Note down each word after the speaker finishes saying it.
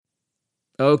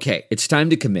Okay, it's time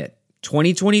to commit.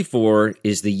 2024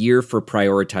 is the year for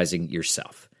prioritizing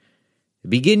yourself.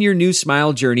 Begin your new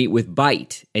smile journey with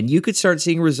Byte, and you could start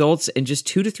seeing results in just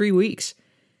 2 to 3 weeks.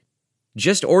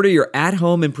 Just order your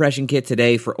at-home impression kit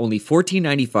today for only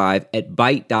 $14.95 at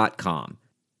Byte.com.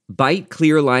 Byte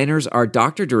clear aligners are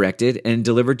doctor-directed and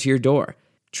delivered to your door.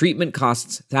 Treatment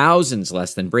costs thousands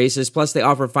less than braces, plus they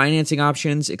offer financing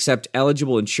options, accept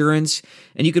eligible insurance,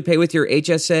 and you could pay with your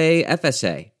HSA,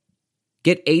 FSA.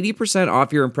 Get 80%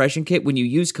 off your impression kit when you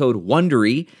use code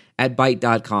WONDERY at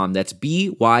Byte.com. That's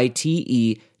BYTE.com.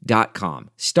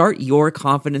 Start your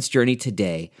confidence journey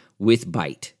today with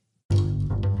Byte.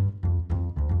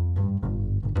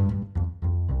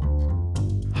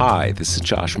 Hi, this is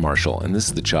Josh Marshall, and this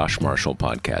is the Josh Marshall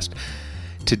Podcast.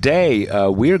 Today,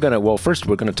 we're going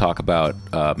to talk about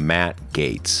Matt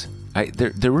Gaetz.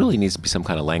 There really needs to be some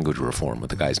kind of language reform with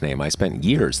the guy's name. I spent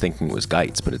years thinking it was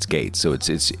Gaetz, but it's Gaetz. So it's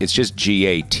just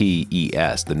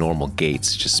Gates, the normal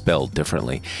Gates, just spelled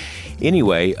differently.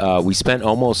 Anyway, we spent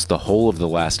almost the whole of the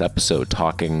last episode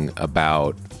talking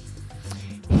about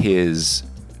his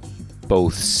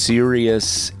both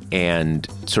serious and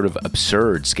sort of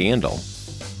absurd scandal.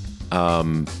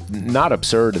 Not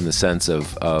absurd in the sense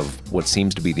of what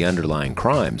seems to be the underlying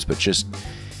crimes, but just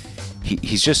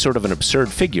he's just sort of an absurd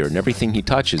figure, and everything he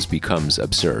touches becomes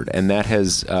absurd. And that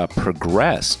has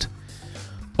progressed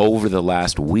over the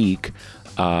last week.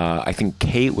 I think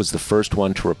Kate was the first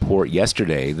one to report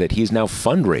yesterday that he's now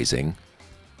fundraising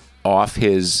off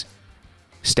his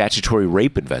statutory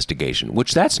rape investigation,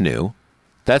 which that's new.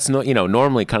 That's not,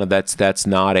 normally kind of that's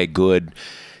not a good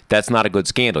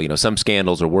scandal. Some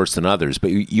scandals are worse than others,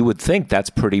 but you would think that's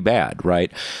pretty bad,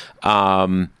 right?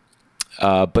 But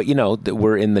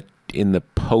we're in the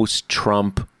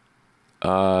post-Trump,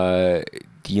 GOP.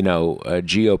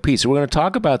 So we're going to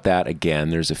talk about that again.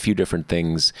 There's a few different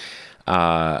things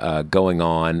going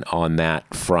on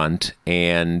that front,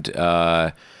 and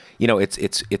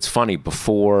it's funny.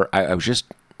 Before I was just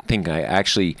thinking,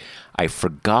 I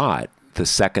forgot the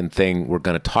second thing we're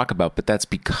going to talk about, but that's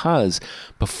because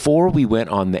before we went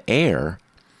on the air,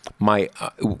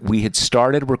 we had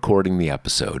started recording the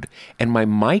episode, and my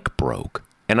mic broke.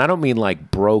 And I don't mean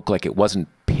broke like it wasn't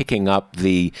picking up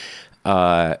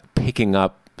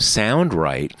sound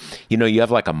right. You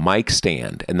have like a mic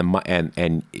stand,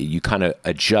 and you kind of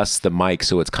adjust the mic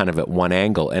so it's kind of at one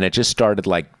angle, and it just started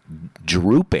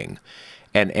drooping.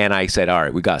 And I said, all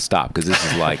right, we got to stop, because this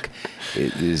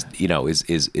is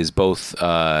is both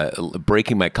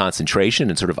breaking my concentration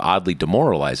and sort of oddly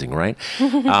demoralizing, right?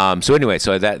 So anyway,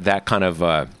 so that kind of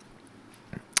so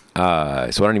I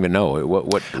don't even know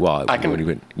what. Well, I can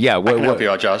help you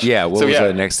out, Josh. Yeah, what was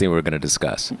the next thing we were going to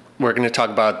discuss? We're going to talk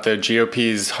about the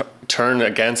GOP's turn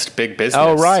against big business.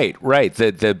 Oh, right.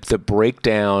 The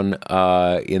breakdown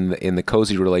in the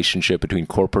cozy relationship between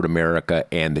corporate America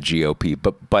and the GOP.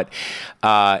 But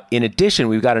in addition,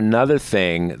 we've got another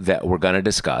thing that we're going to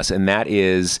discuss, and that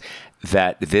is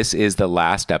that this is the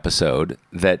last episode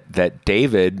that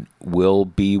David will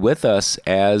be with us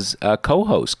as a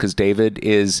co-host, because David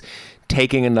is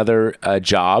taking another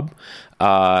job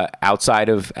outside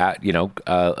of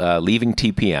leaving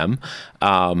TPM,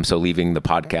 so leaving the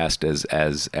podcast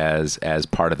as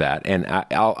part of that. And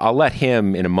I'll let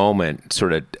him in a moment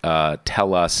sort of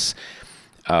tell us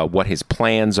what his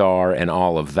plans are and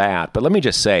all of that. But let me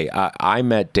just say, I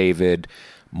met David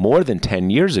more than 10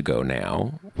 years ago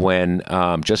now, when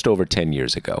just over 10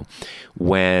 years ago,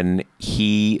 when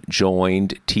he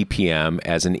joined TPM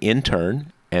as an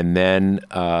intern and then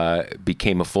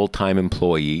became a full-time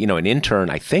employee. An intern,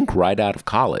 I think, right out of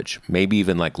college, maybe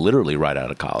even literally right out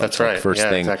of college. That's right.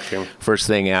 Exactly. First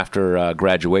thing after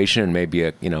graduation, and maybe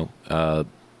a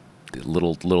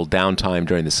little downtime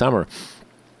during the summer,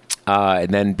 and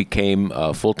then became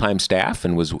full-time staff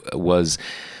and was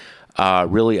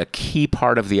really a key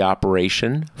part of the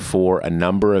operation for a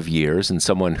number of years, and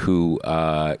someone who,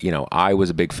 I was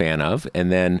a big fan of,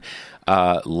 and then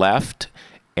left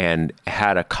and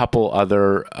had a couple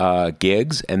other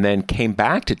gigs, and then came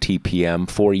back to TPM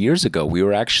 4 years ago. We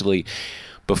were actually,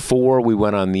 before we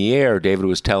went on the air, David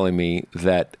was telling me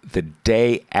that the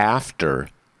day after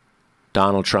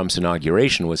Donald Trump's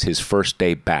inauguration was his first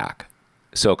day back.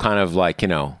 So kind of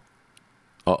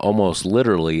almost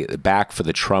literally back for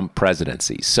the Trump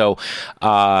presidency. So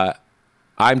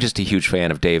I'm just a huge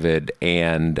fan of David,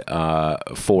 and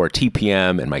for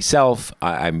TPM and myself,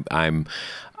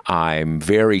 I'm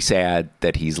very sad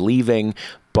that he's leaving,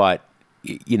 but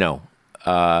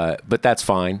but that's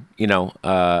fine.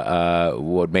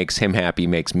 What makes him happy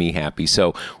makes me happy. So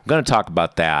we're going to talk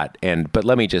about that. But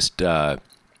let me just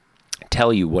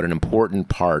tell you what an important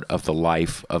part of the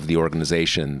life of the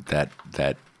organization that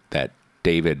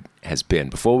David has been.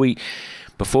 Before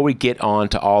we get on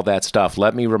to all that stuff,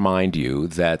 let me remind you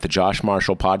that the Josh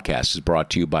Marshall podcast is brought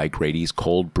to you by Grady's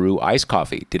Cold Brew Iced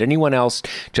Coffee. Did anyone else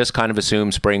just kind of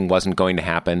assume spring wasn't going to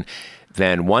happen?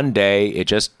 Then one day it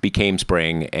just became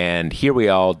spring, and here we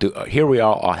all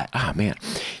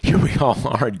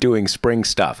are doing spring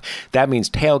stuff. That means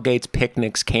tailgates,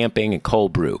 picnics, camping, and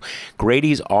cold brew.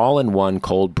 Grady's all-in-one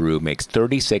cold brew makes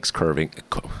 36 curving.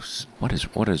 What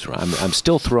is wrong? I'm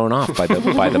still thrown off by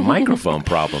the microphone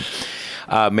problem.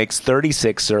 Makes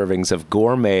 36 servings of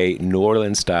gourmet New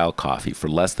Orleans-style coffee for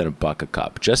less than $1 a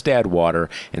cup. Just add water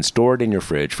and store it in your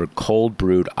fridge for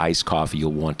cold-brewed iced coffee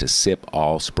you'll want to sip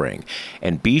all spring.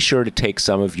 And be sure to take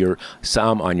some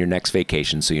on your next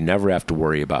vacation so you never have to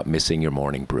worry about missing your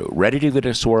morning brew. Ready to get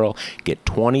a swirl? Get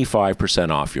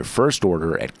 25% off your first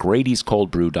order at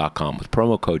Grady'sColdBrew.com with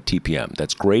promo code TPM.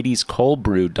 That's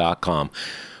Grady'sColdBrew.com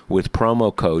with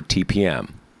promo code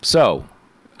TPM. So,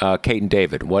 Kate and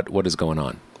David, what is going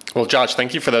on? Well, Josh,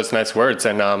 thank you for those nice words,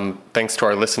 and thanks to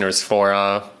our listeners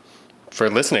for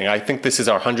listening. I think this is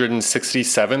our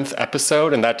 167th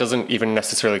episode, and that doesn't even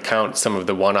necessarily count some of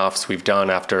the one-offs we've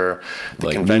done after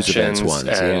the conventions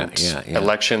and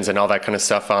elections and all that kind of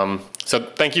stuff. So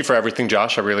thank you for everything,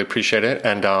 Josh. I really appreciate it,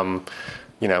 and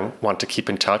want to keep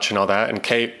in touch and all that. And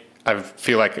Kate, I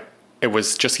feel like it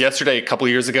was just yesterday, a couple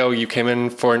of years ago, you came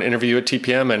in for an interview at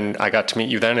TPM, and I got to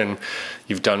meet you then, and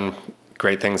you've done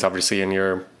great things, obviously, in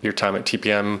your time at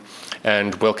TPM,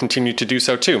 and will continue to do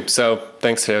so too. So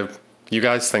thanks to you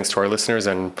guys, thanks to our listeners,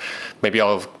 and maybe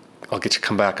I'll get to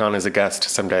come back on as a guest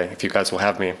someday if you guys will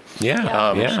have me.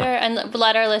 Yeah. Sure. And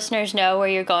let our listeners know where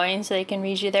you're going so they can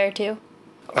read you there too.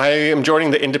 I am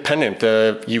joining The Independent,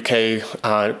 the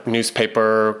UK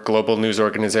newspaper, global news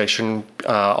organization.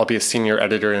 I'll be a senior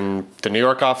editor in the New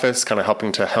York office, kind of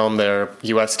helping to helm their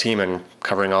US team and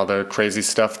covering all the crazy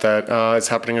stuff that is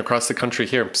happening across the country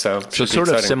here. So sort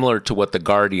of similar to what The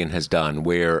Guardian has done,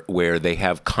 where they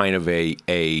have kind of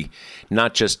a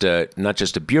not just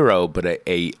a bureau, but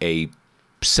a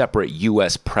separate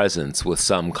US presence with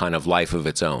some kind of life of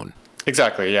its own.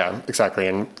 Exactly,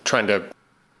 and trying to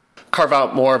carve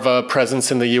out more of a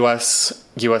presence in the U.S.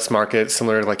 market,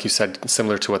 similar, like you said,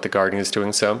 similar to what The Guardian is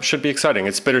doing. So should be exciting.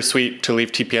 It's bittersweet to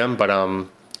leave TPM, but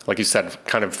like you said,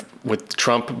 kind of with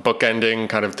Trump bookending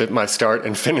kind of my start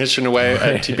and finish in a way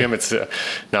at TPM, it's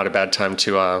not a bad time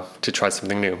to try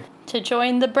something new. To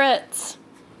join the Brits.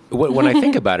 When I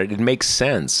think about it, it makes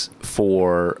sense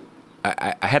for.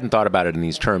 I hadn't thought about it in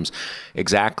these terms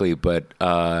exactly, but.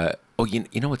 You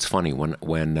know what's funny?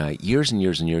 When years and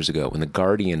years and years ago, when The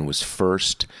Guardian was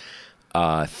first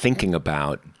thinking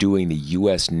about doing the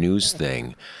U.S. news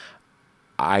thing,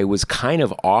 I was kind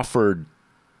of offered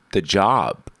the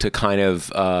job to kind of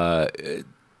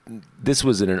this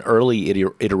was in an early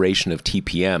iteration of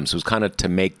TPM, so it was kind of to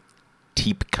make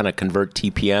convert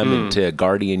TPM into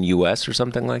Guardian US or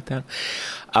something like that.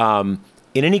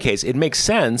 In any case, it makes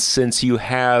sense since you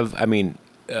have,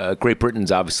 Great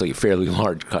Britain's obviously a fairly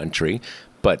large country,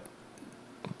 but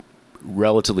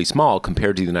relatively small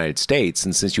compared to the United States.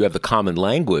 And since you have the common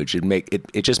language,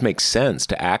 it just makes sense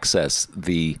to access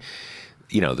the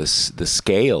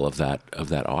scale of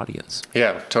that audience.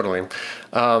 Yeah, totally.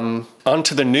 On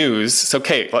to the news. So,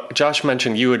 Kate, Josh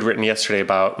mentioned you had written yesterday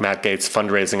about Matt Gaetz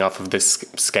fundraising off of this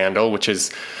scandal, which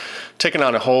has taken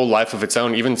on a whole life of its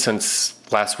own, even since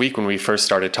last week when we first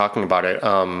started talking about it.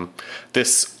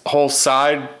 This whole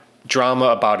side drama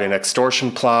about an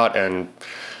extortion plot and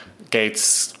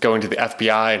Gaetz going to the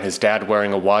FBI and his dad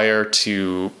wearing a wire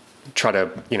to try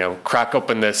to, crack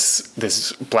open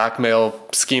this blackmail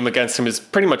scheme against him is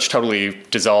pretty much totally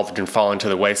dissolved and fallen to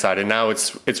the wayside. And now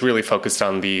it's really focused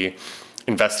on the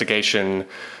investigation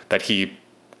that he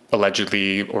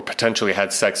allegedly or potentially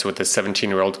had sex with a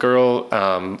 17-year-old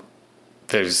girl.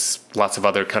 There's lots of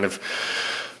other kind of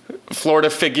Florida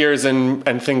figures and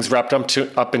things wrapped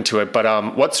up into it.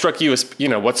 But what struck you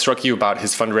about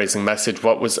his fundraising message?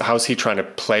 How's he trying to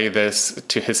play this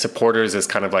to his supporters as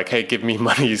kind of like, hey, give me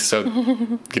money so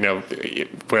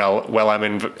while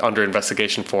I'm under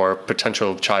investigation for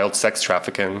potential child sex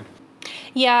trafficking?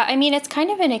 Yeah, it's kind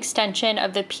of an extension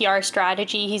of the PR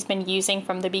strategy he's been using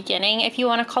from the beginning, if you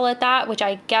want to call it that, which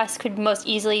I guess could most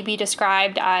easily be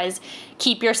described as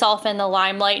keep yourself in the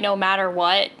limelight no matter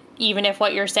what, even if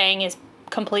what you're saying is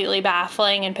completely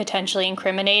baffling and potentially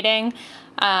incriminating.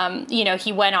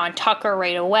 He went on Tucker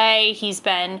right away. He's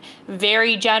been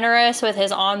very generous with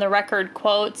his on-the-record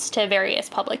quotes to various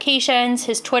publications.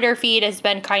 His Twitter feed has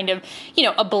been kind of,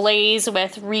 ablaze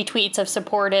with retweets of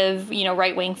supportive,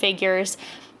 right-wing figures.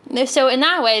 So in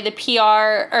that way, the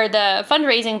PR or the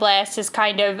fundraising blast is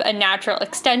kind of a natural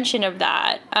extension of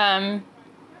that.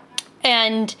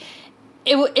 And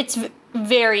it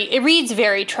reads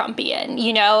very Trumpian,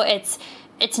 you know, it's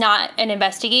not an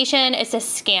investigation, it's a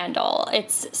scandal.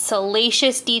 It's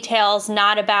salacious details,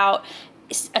 not about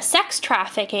a sex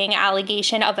trafficking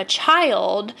allegation of a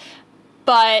child,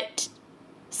 but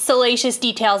salacious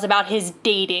details about his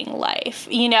dating life.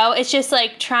 You know, it's just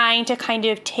like trying to kind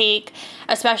of take,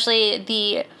 especially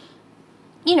the,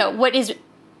 you know, what is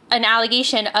an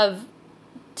allegation of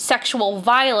sexual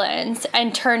violence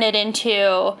and turn it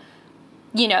into,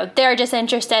 you know, they're just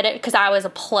interested because I was a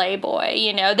playboy.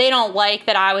 You know, they don't like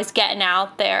that I was getting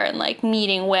out there and like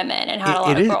meeting women and had a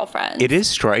lot of girlfriends. It is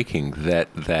striking that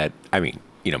I mean,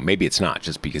 you know, maybe it's not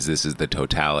just because this is the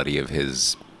totality of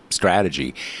his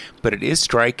strategy, but it is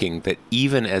striking that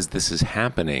even as this is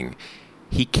happening,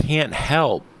 he can't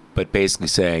help but basically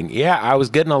saying, yeah, I was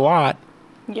getting a lot.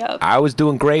 Yep. I was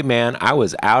doing great, man. I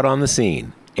was out on the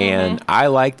scene and I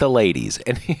like the ladies.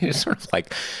 And he's sort of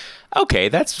like, okay,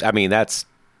 that's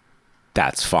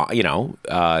fine. You know,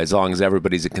 as long as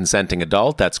everybody's a consenting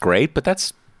adult, that's great. But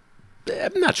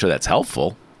I'm not sure that's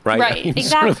helpful. Right. Right. I mean,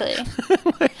 exactly.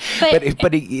 Sort of,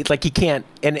 but he can't.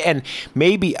 And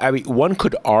maybe, I mean, one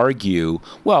could argue,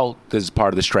 well, this is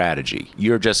part of the strategy.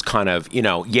 You're just kind of, you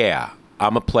know, yeah,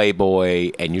 I'm a playboy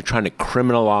and you're trying to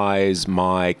criminalize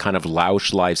my kind of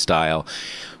louche lifestyle.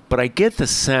 But I get the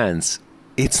sense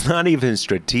it's not even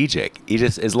strategic. He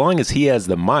just, as long as he has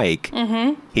the mic,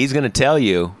 he's going to tell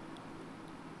you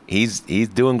he's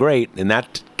doing great, and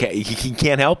that he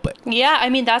can't help it. Yeah, I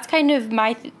mean, that's kind of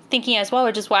my thinking as well,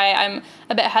 which is why I'm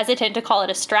a bit hesitant to call it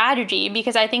a strategy,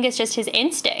 because I think it's just his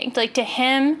instinct. Like, to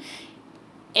him,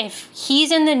 if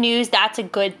he's in the news, that's a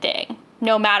good thing,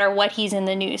 no matter what he's in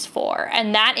the news for.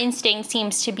 And that instinct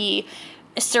seems to be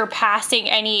surpassing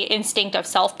any instinct of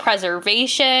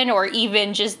self-preservation or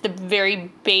even just the very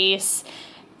base,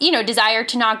 you know, desire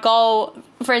to not go,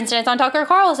 for instance, on Tucker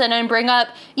Carlson and bring up,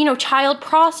 you know, child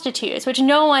prostitutes, which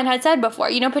no one had said before,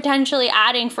 you know, potentially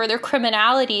adding further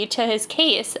criminality to his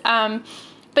case.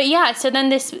 But yeah, so then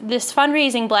this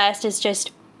fundraising blast is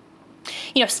just,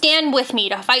 you know, stand with me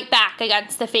to fight back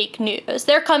against the fake news.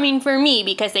 They're coming for me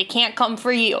because they can't come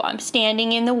for you. I'm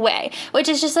standing in the way, which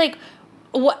is just like,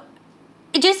 what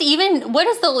is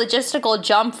the logistical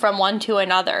jump from one to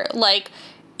another? Like,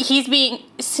 he's being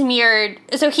smeared.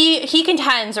 So he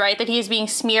contends, right, that he is being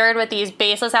smeared with these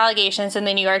baseless allegations in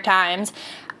the New York Times.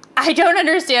 I don't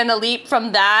understand the leap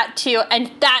from that to, and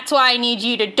that's why I need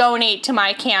you to donate to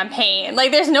my campaign.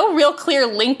 Like, there's no real clear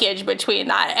linkage between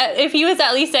that. If he was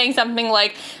at least saying something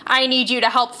like, I need you to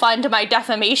help fund my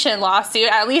defamation lawsuit,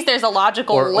 at least there's a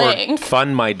logical link. Or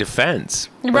fund my defense.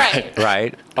 Right.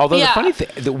 Right. Although the funny thing,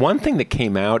 the one thing that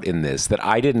came out in this that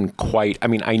I didn't quite, I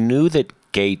mean, I knew that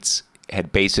Gaetz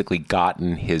had basically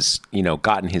gotten his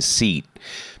seat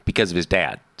because of his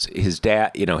dad. His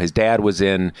dad was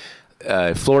in,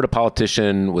 Florida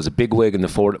politician, was a bigwig in the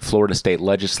Florida state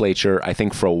legislature. I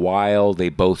think for a while they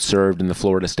both served in the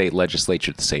Florida state legislature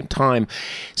at the same time.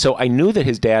 So I knew that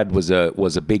his dad was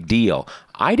a big deal.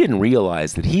 I didn't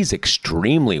realize that he's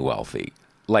extremely wealthy,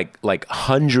 like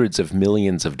hundreds of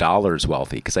millions of dollars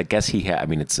wealthy. Because I guess he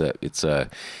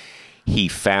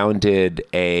founded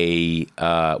a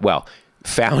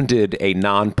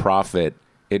nonprofit.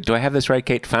 Do I have this right,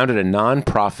 Kate? Founded a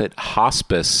nonprofit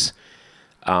hospice,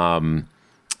 a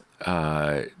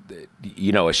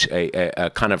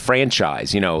kind of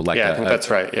franchise, like I think that's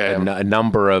right. Yeah, a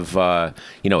number of, a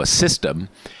system,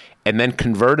 and then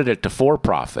converted it to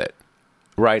for-profit.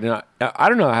 Right. And I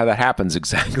don't know how that happens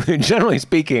exactly. Generally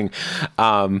speaking,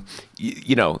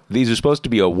 these are supposed to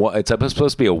be it's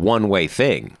supposed to be a one-way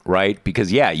thing, right?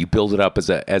 Because you build it up as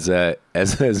a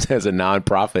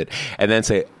nonprofit and then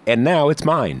say, and now it's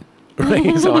mine.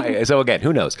 Right. So again,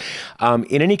 who knows?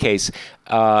 In any case,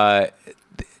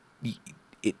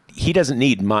 he doesn't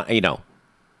need money,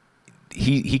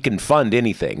 he can fund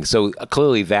anything. So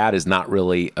clearly that is not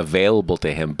really available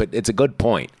to him, but it's a good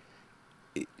point.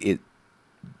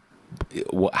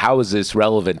 How is this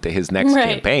relevant to his next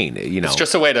campaign? It's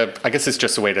just a way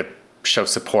to show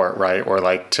support, right? Or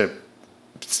like to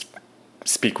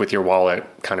speak with your wallet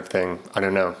kind of thing. I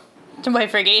don't know. To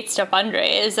wait for Gaetz to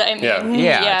fundraise. I mean,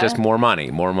 just more money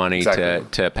exactly.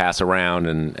 to pass around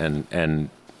and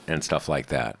stuff like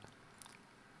that.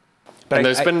 But and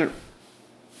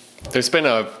there's been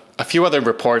a few other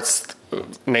reports,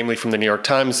 namely from the New York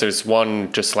Times. There's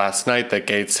one just last night that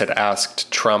Gaetz had asked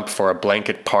Trump for a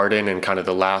blanket pardon in kind of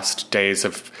the last days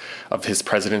of his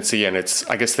presidency. And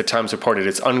I guess the Times reported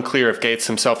it's unclear if Gaetz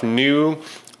himself knew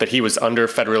that he was under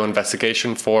federal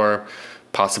investigation for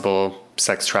possible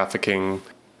sex trafficking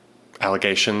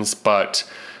allegations, but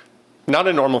not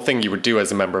a normal thing you would do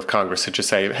as a member of Congress to just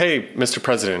say, hey, Mr.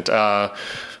 President, how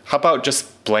about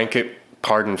just blanket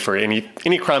pardon for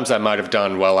any crimes I might have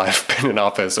done while I've been in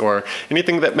office, or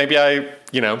anything that maybe I,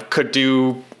 could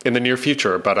do in the near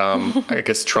future. But I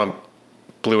guess Trump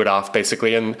blew it off,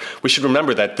 basically. And we should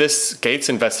remember that this Gates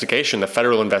investigation, the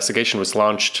federal investigation, was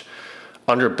launched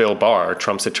under Bill Barr,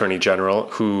 Trump's attorney general,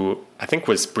 who I think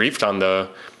was briefed on the,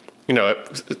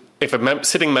 if a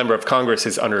sitting member of Congress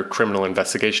is under criminal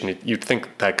investigation, you'd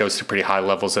think that goes to pretty high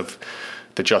levels of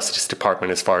the Justice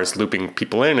Department as far as looping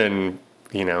people in and,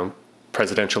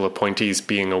 presidential appointees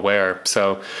being aware.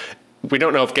 So we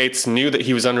don't know if Gates knew that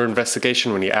he was under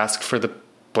investigation when he asked for the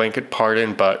blanket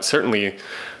pardon, but certainly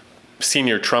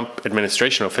senior Trump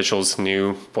administration officials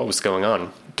knew what was going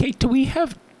on. Kate, do we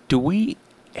have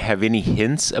any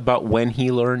hints about when he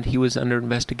learned he was under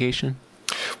investigation?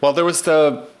 Well, there was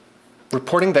the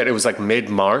reporting that it was like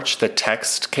mid-March. The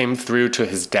text came through to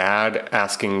his dad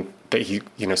asking that he,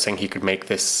 saying he could make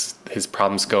his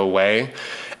problems go away.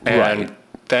 And right.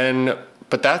 Then,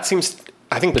 but that seems,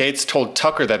 I think Gates told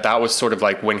Tucker that was sort of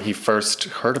like when he first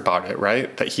heard about it,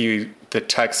 right? That the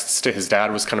texts to his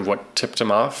dad was kind of what tipped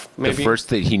him off, maybe? The first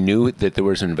that he knew that there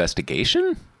was an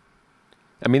investigation?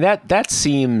 I mean, that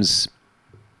seems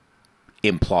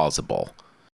implausible.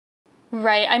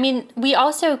 Right. I mean, we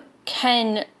also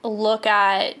can look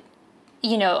at,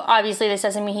 obviously this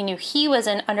doesn't mean he knew he was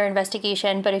under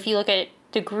investigation, but if you look at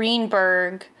the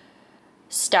Greenberg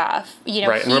stuff,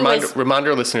 right, and remind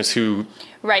our listeners who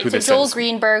right. So Joel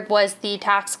Greenberg was the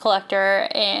tax collector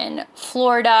in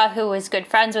Florida who was good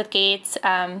friends with Gates.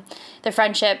 The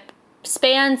friendship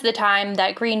spans the time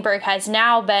that Greenberg has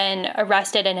now been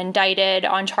arrested and indicted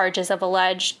on charges of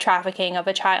alleged trafficking of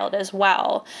a child as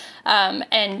well.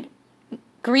 And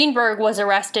Greenberg was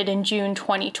arrested in June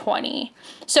 2020.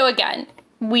 So again,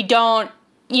 we don't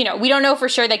know for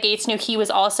sure that Gates knew he was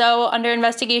also under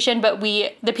investigation, but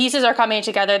the pieces are coming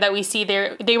together that we see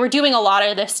they were doing a lot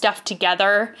of this stuff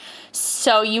together.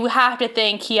 So you have to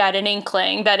think he had an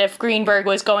inkling that if Greenberg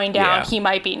was going down, he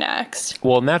might be next.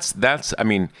 Well, and that's I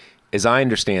mean, as I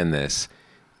understand this,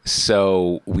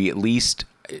 so we at least,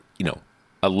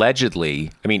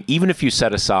 allegedly, I mean, even if you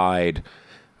set aside,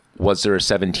 was there a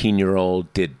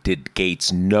 17-year-old? Did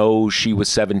Gates know she was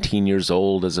 17 years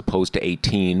old as opposed to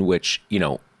 18, which,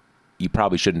 you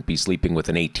probably shouldn't be sleeping with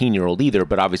an 18-year-old either,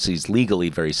 but obviously is legally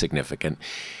very significant.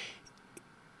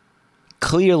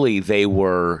 Clearly they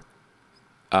were,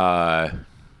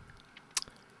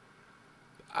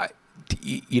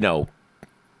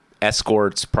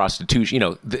 escorts,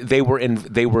 prostitution, they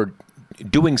were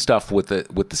doing stuff with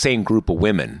the same group of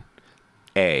women,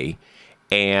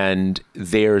 and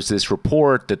there's this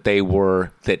report that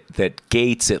that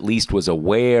Gates at least was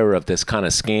aware of this kind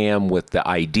of scam with the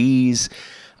IDs.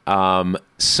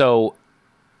 So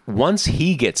once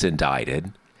he gets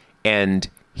indicted, and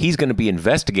he's going to be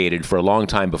investigated for a long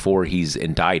time before he's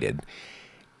indicted,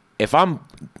 if I'm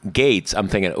Gates, I'm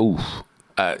thinking,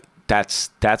 that's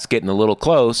getting a little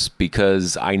close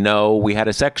because I know we had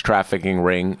a sex trafficking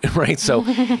ring, right? So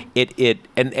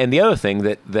and the other thing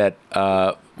that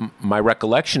my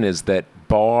recollection is that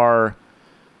Barr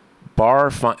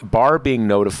being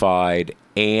notified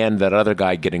and that other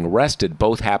guy getting arrested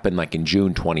both happened like in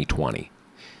June 2020.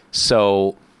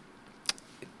 So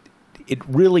it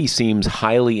really seems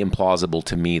highly implausible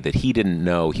to me that he didn't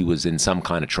know he was in some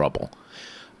kind of trouble.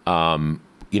 Way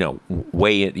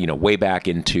back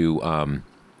into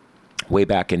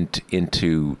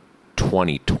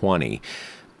 2020.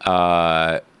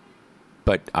 But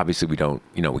obviously we don't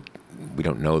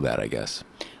know that, I guess.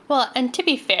 Well, and to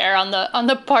be fair, on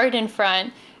the pardon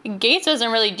front, Gates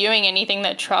wasn't really doing anything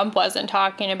that Trump wasn't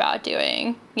talking about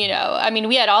doing. I mean,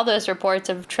 we had all those reports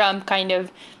of Trump kind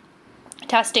of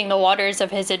testing the waters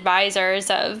of his advisors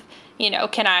of,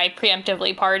 can I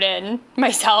preemptively pardon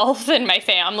myself and my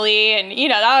family? And,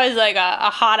 that was like a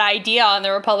hot idea on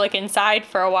the Republican side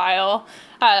for a while.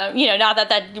 Not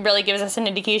that really gives us an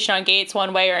indication on Gates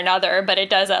one way or another, but it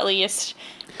does at least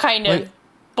kind of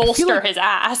bolster his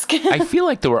ask. I feel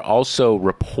like there were also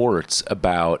reports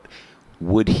about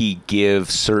would he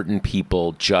give certain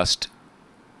people just,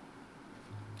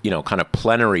 kind of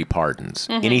plenary pardons,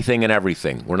 anything and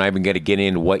everything. We're not even going to get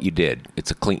into what you did.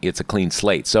 It's a clean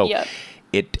slate. So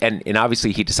and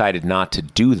obviously he decided not to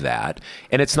do that.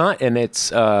 And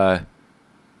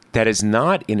that is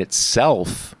not in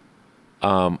itself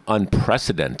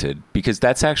unprecedented, because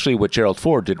that's actually what Gerald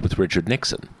Ford did with Richard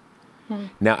Nixon.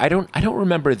 Now I don't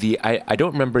remember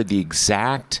the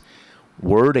exact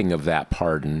wording of that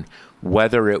pardon,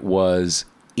 whether it was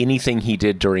anything he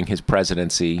did during his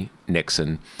presidency,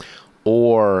 Nixon,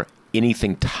 or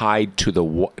anything tied to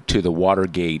the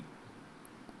Watergate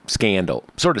scandal.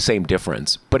 Sort of same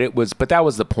difference, but that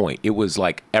was the point. It was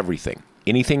like everything,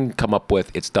 anything come up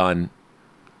with, it's done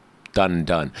and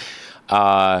done.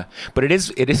 But it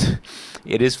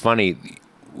is funny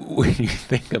when you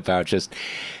think about just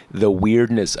the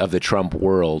weirdness of the Trump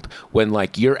world, when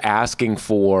like you're asking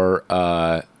for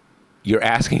a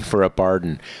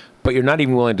pardon, but you're not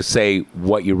even willing to say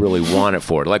what you really want it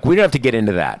for. Like, we don't have to get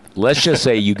into that. Let's just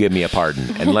say you give me a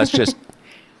pardon, and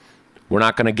we're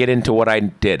not going to get into what I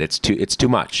did. It's too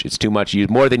much. It's too much.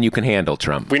 More than you can handle,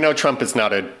 Trump. We know Trump is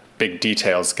not a big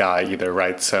details guy either,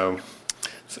 right? So,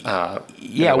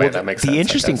 that makes sense. The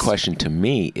interesting question to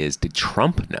me is, did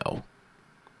Trump know?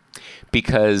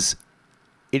 Because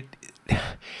it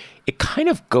kind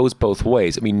of goes both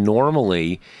ways. I mean,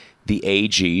 normally the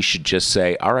AG should just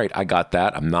say, all right, I got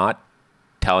that. I'm not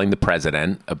telling the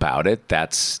president about it. That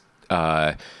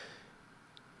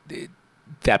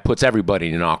puts everybody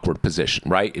in an awkward position,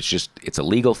 right? It's a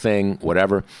legal thing,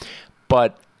 whatever.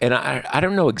 But, and I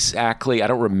don't know exactly, I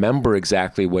don't remember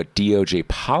exactly what DOJ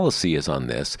policy is on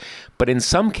this, but in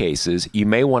some cases, you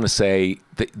may want to say,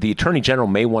 the attorney general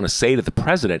may want to say to the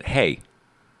president, hey,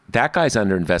 that guy's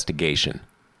under investigation.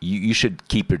 You should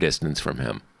keep your distance from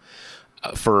him.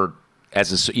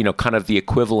 Kind of the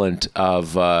equivalent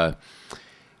of that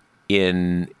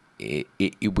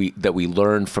we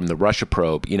learned from the Russia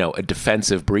probe, a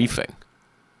defensive briefing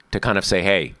to kind of say,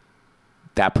 hey,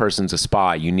 that person's a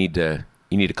spy. You need to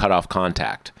cut off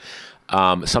contact.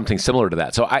 Something similar to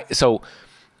that. So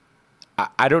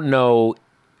I don't know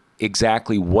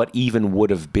exactly what even would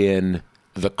have been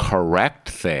the correct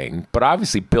thing, but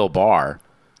obviously Bill Barr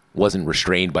wasn't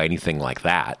restrained by anything like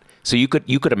that. So you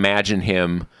could imagine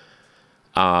him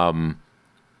either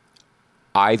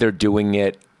doing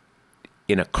it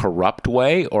in a corrupt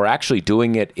way or actually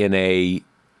doing it in a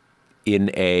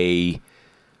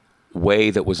way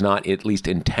that was not at least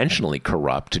intentionally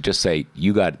corrupt, to just say,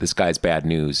 this guy's bad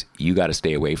news. You got to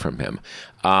stay away from him.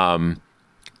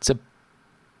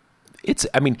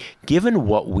 Given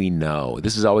what we know,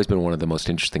 this has always been one of the most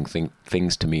interesting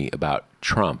things to me about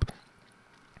Trump.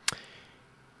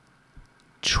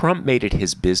 Trump made it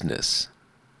his business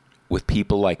with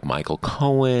people like Michael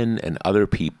Cohen and other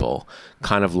people,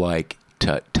 kind of like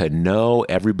to know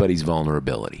everybody's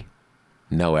vulnerability,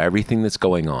 know everything that's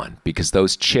going on, because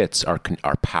those chits are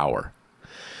power.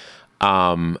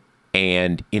 And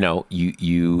there's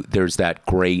that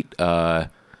great. I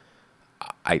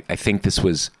think this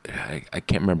was, I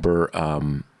can't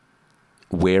remember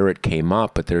where it came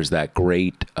up, but there's that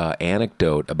great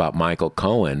anecdote about Michael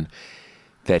Cohen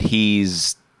that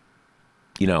he's,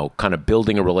 kind of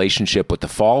building a relationship with the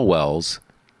Falwells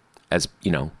as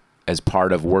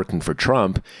part of working for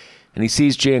Trump. And he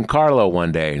sees Giancarlo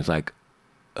one day and he's like,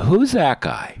 who's that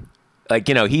guy? Like,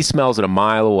 he smells it a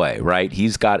mile away, right?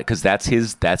 He's got it because that's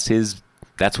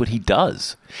what he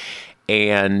does.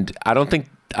 And I don't think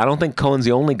Cohen's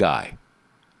the only guy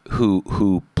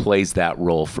who plays that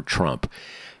role for Trump.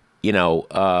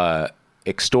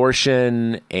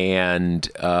 Extortion and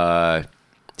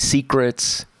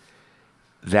secrets,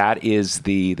 that is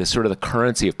the sort of the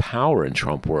currency of power in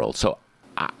Trump world. So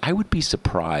I would be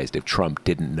surprised if Trump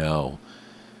didn't know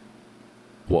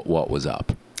what was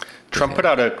up. Trump put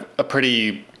out a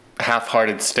pretty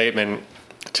half-hearted statement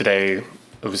today.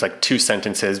 It was like 2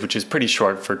 sentences, which is pretty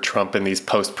short for Trump in these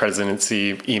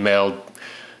post-presidency emailed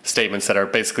statements that are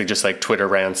basically just like Twitter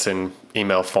rants in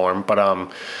email form. But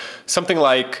something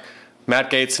like, Matt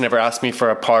Gaetz never asked me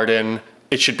for a pardon.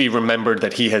 It should be remembered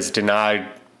that he has denied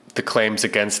the claims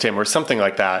against him, or something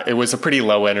like that. It was a pretty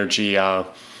low energy,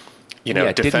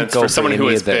 defense for someone who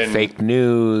has been fake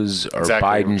news or Exactly.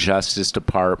 Biden Justice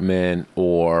Department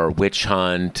or witch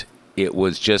hunt. It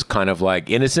was just kind of like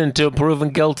innocent until proven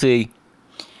guilty.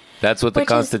 That's what the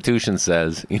Constitution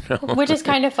says, Which is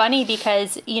kind of funny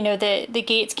because, the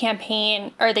Gaetz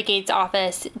campaign or the Gaetz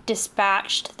office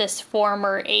dispatched this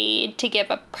former aide to give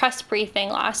a press briefing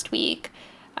last week,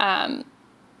 that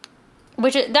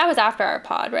was after our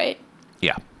pod, right?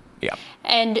 Yeah.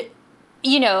 And,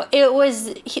 it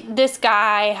was, this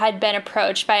guy had been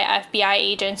approached by FBI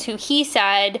agents who he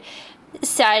said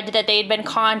that they'd been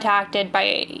contacted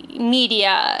by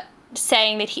media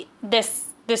saying that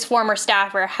this former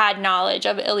staffer had knowledge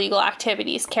of illegal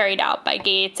activities carried out by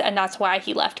Gaetz, and that's why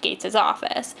he left Gaetz's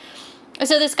office.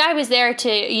 So this guy was there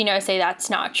to, say that's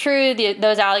not true.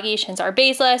 Those allegations are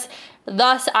baseless.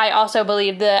 Thus, I also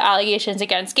believe the allegations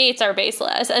against Gaetz are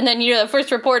baseless. And then, the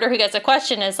first reporter who gets a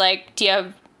question is like, do you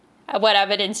have what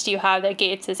evidence do you have that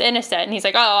Gaetz is innocent? And he's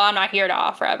like, oh, I'm not here to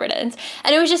offer evidence.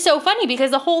 And it was just so funny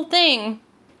because the whole thing,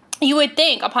 you would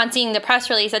think upon seeing the press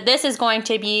release that this is going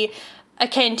to be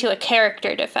akin to a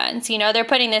character defense. You know, they're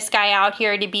putting this guy out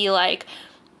here to be like,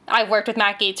 I've worked with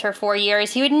Matt Gaetz for 4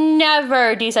 years. He would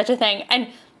never do such a thing. And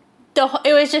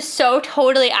it was just so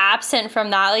totally absent from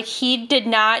that. Like, he did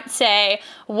not say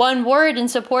one word in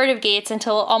support of Gaetz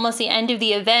until almost the end of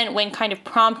the event, when kind of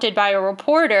prompted by a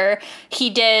reporter, he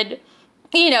did,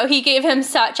 you know, he gave him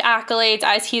such accolades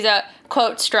as he's a,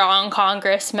 quote, strong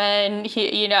congressman,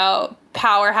 he, you know,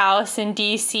 powerhouse in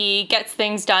DC, gets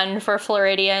things done for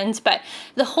Floridians. But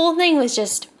the whole thing was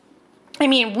just, I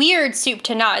mean, weird soup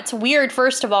to nuts. Weird,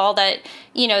 first of all, that,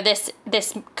 you know, this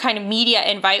kind of media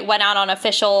invite went out on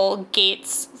official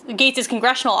Gaetz's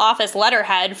congressional office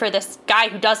letterhead for this guy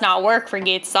who does not work for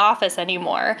Gaetz's office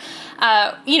anymore.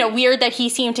 You know, weird that he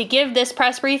seemed to give this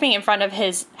press briefing in front of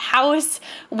his house.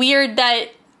 Weird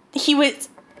that he was...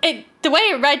 the way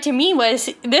it read to me was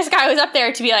this guy was up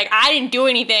there to be like, I didn't do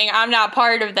anything, I'm not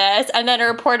part of this. And then a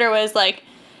reporter was like,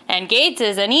 and Gaetz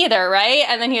isn't either, right?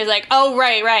 And then he was like, oh,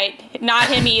 right, not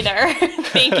him either.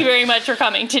 Thank you very much for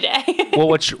coming today. Well,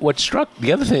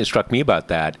 the other thing that struck me about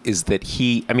that is that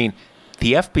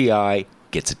the FBI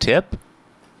gets a tip.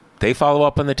 They follow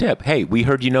up on the tip. Hey, we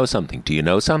heard you know something. Do you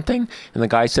know something? And the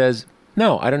guy says,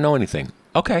 no, I don't know anything.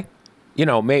 Okay. You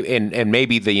know, maybe, and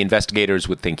maybe the investigators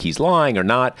would think he's lying or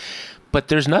not, but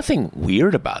there's nothing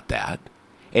weird about that.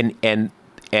 And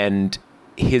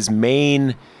his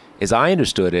main, as I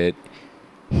understood it,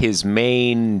 his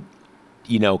main,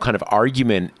 you know, kind of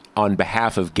argument on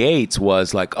behalf of Gaetz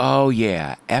was like, oh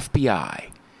yeah,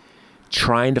 FBI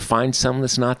trying to find someone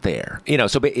that's not there. You know,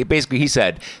 so basically he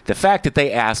said, the fact that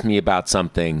they asked me about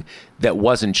something that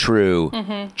wasn't true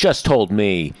just told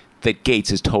me that Gaetz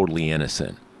is totally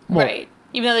innocent. Well, right.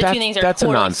 Even though the two things are that's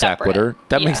totally a non sequitur. separate.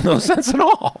 That makes no sense at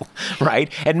all, right?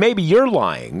 And maybe you're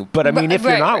lying, but I mean, if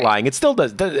you're not lying, it still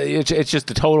does. It's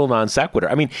just a total non sequitur.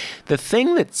 I mean, the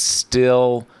thing that's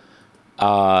still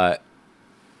the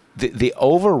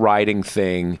overriding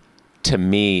thing to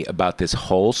me about this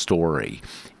whole story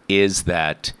is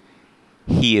that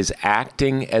he is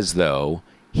acting as though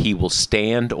he will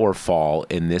stand or fall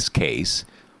in this case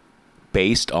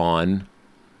based on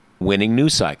winning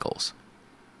news cycles.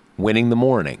 Winning the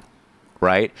morning,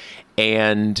 right?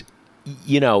 And,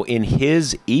 you know, in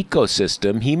his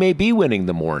ecosystem, he may be winning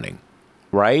the morning,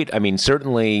 right? I mean,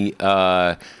 certainly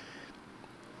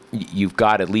you've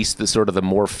got at least the sort of the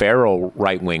more feral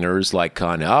right-wingers like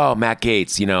oh, Matt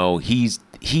Gaetz, you know, he's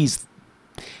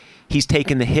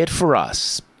taken the hit for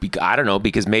us. I don't know,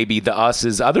 because maybe the us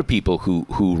is other people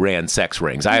who ran sex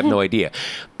rings. I have no idea.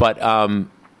 But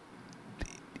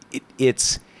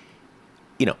it's...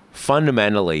 You know,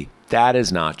 fundamentally, that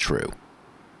is not true.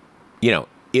 You know,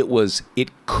 it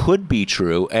could be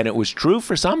true, and it was true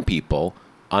for some people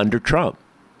under Trump,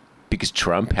 because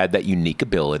Trump had that unique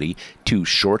ability to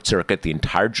short circuit the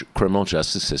entire criminal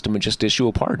justice system and just issue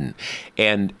a pardon.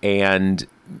 And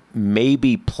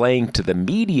maybe playing to the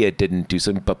media didn't do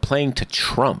something, but playing to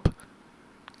Trump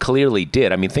clearly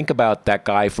did. I mean, think about that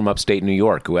guy from upstate New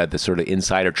York who had this sort of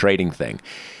insider trading thing.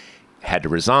 Had to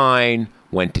resign,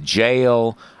 went to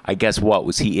jail. I guess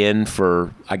was he in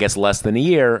for, less than a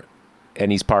year,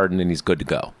 and he's pardoned and he's good to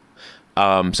go.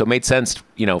 So it made sense,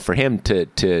 you know, for him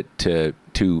to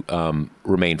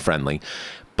remain friendly.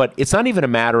 But it's not even a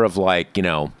matter of like, you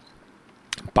know,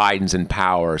 Biden's in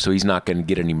power, so he's not going to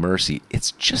get any mercy. It's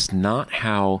just not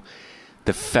how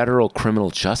the federal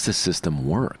criminal justice system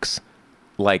works.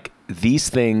 Like, these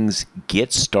things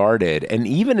get started, and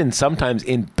even sometimes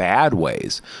in bad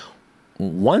ways.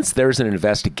 Once there's an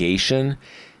investigation,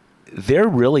 they're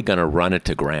really going to run it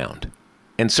to ground.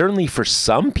 And certainly for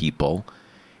some people,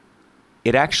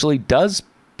 it actually does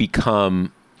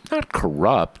become not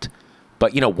corrupt,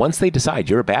 but, you know, once they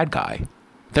decide you're a bad guy,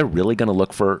 they're really going to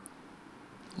look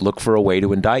for a way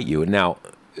to indict you. And now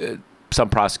some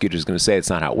prosecutor is going to say it's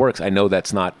not how it works. I know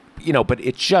that's not, you know, but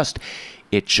it just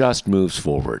moves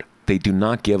forward. They do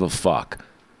not give a fuck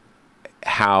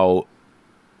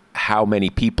how many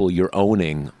people you're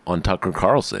owning on Tucker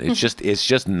Carlson. It's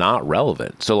just not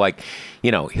relevant. So, like,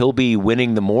 you know, he'll be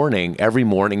winning the morning every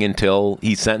morning until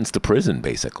he's sentenced to prison,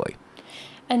 basically.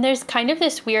 And there's kind of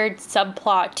this weird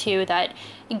subplot, too, that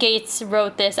Gaetz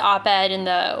wrote this op-ed in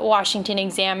the Washington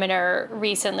Examiner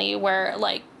recently where,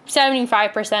 like,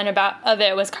 75% of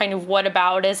it was kind of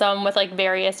whataboutism with, like,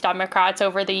 various Democrats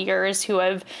over the years who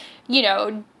have, you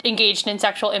know, engaged in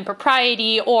sexual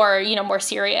impropriety or, you know, more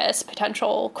serious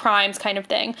potential crimes kind of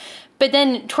thing. But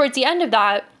then towards the end of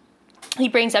that, he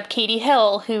brings up Katie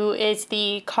Hill, who is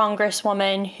the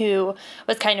congresswoman who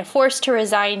was kind of forced to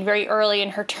resign very early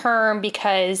in her term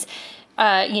because,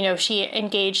 she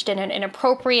engaged in an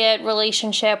inappropriate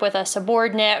relationship with a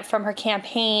subordinate from her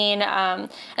campaign. And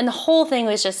the whole thing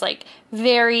was just like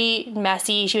very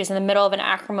messy. She was in the middle of an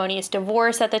acrimonious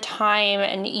divorce at the time.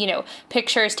 And,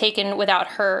 pictures taken without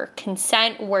her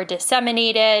consent were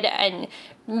disseminated and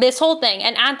this whole thing.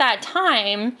 And at that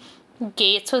time,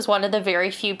 Gaetz was one of the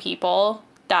very few people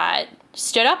that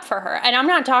stood up for her. And I'm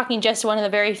not talking just one of the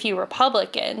very few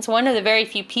Republicans, one of the very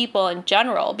few people in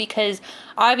general, because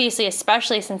obviously,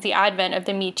 especially since the advent of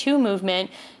the Me Too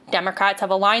movement, Democrats have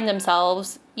aligned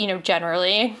themselves,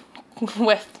 generally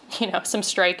with, some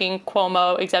striking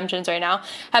Cuomo exemptions right now,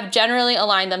 have generally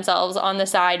aligned themselves on the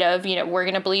side of, we're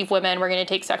going to believe women, we're going to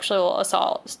take sexual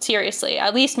assault seriously,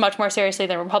 at least much more seriously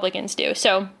than Republicans do.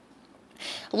 So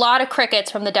a lot of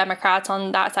crickets from the Democrats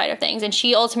on that side of things. And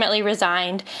she ultimately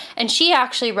resigned. And she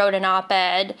actually wrote an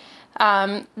op-ed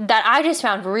that I just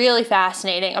found really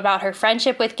fascinating about her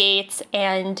friendship with Gaetz.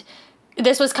 And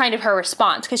this was kind of her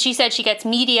response, because she said she gets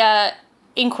media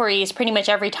inquiries pretty much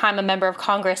every time a member of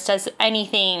Congress does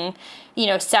anything,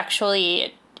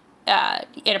 sexually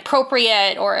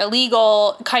inappropriate or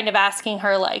illegal, kind of asking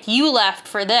her like, you left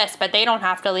for this, but they don't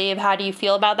have to leave. How do you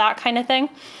feel about that kind of thing?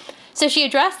 So she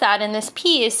addressed that in this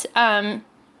piece, and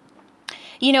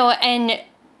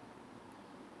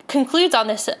concludes on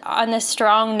this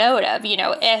strong note of,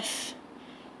 if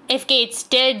Gaetz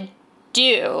did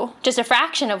do just a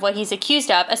fraction of what he's accused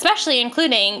of, especially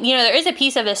including, there is a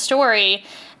piece of this story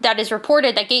that is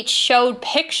reported that Gaetz showed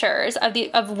pictures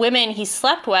of women he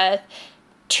slept with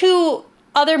to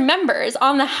other members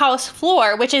on the House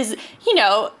floor, which is,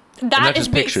 that and not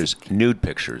just pictures, nude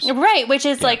pictures, right? Which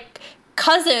is like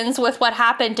cousins with what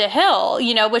happened to Hill,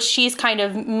 which she's kind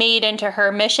of made into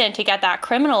her mission to get that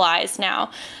criminalized now.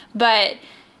 But,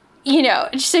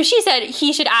 so she said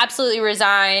he should absolutely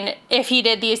resign if he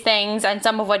did these things, and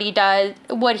some of what he did,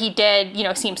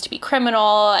 seems to be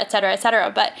criminal, et cetera, et cetera.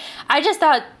 But I just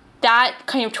thought that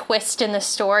kind of twist in the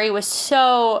story was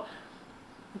so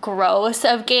gross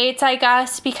of Gaetz, I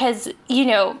guess, because,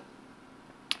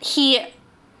 he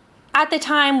at the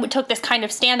time took this kind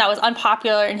of stand that was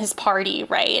unpopular in his party,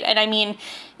 right? And I mean,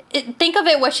 think of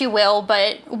it what you will,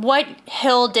 but what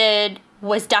Hill did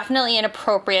was definitely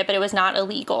inappropriate, but it was not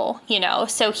illegal,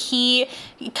 So he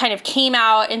kind of came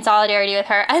out in solidarity with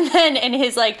her. And then in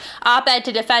his op-ed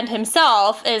to defend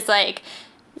himself is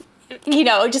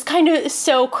just kind of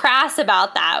so crass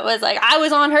about that. Was like, I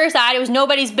was on her side. It was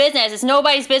nobody's business. It's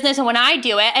nobody's business. And when I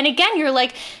do it, and again, you're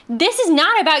like, this is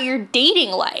not about your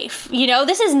dating life.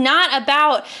 This is not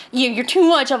about you're too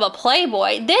much of a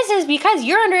playboy. This is because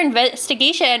you're under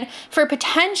investigation for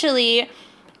potentially,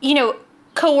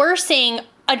 coercing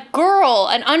an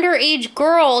underage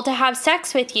girl to have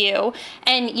sex with you.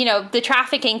 And, the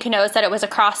trafficking connotes that it was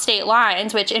across state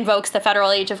lines, which invokes the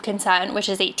federal age of consent, which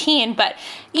is 18. But,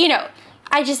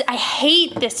 I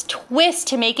hate this twist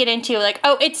to make it into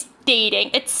it's dating,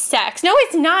 it's sex. No,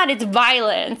 it's not. It's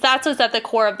violence. That's what's at the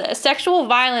core of this. Sexual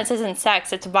violence isn't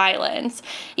sex, it's violence.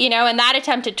 And that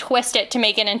attempt to twist it to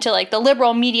make it into the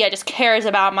liberal media just cares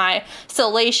about my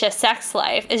salacious sex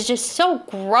life is just so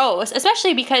gross,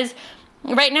 especially because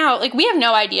right now, we have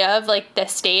no idea of the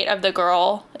state of the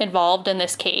girl involved in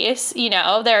this case.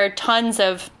 There are tons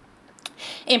of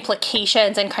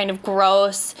implications and kind of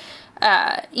gross,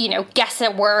 guess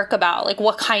at work about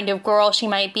what kind of girl she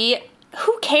might be.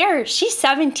 Who cares? She's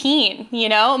 17,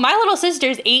 My little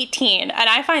sister's 18, and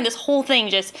I find this whole thing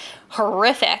just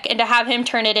horrific. And to have him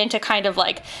turn it into kind of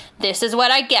this is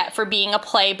what I get for being a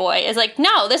playboy is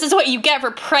no, this is what you get for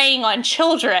preying on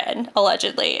children,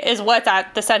 allegedly, is what's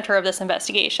at the center of this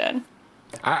investigation.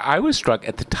 I was struck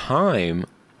at the time.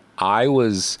 I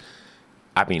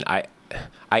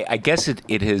guess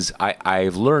it has,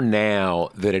 I've learned now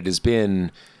that it has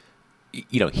been,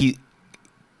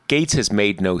 Gaetz has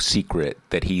made no secret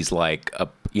that he's a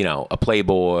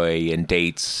playboy and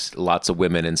dates lots of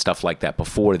women and stuff like that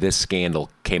before this scandal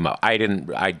came up.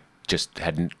 I just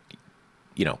hadn't,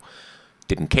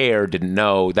 didn't care, didn't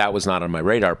know. That was not on my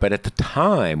radar. But at the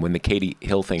time when the Katie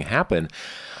Hill thing happened,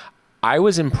 I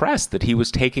was impressed that he was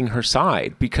taking her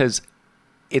side, because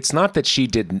it's not that she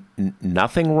did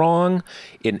nothing wrong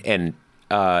and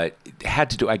had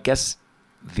to do, I guess,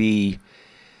 the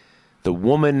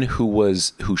woman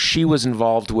who she was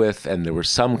involved with, and there was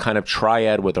some kind of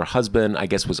triad with her husband, I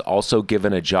guess, was also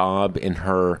given a job in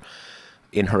her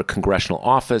congressional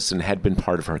office and had been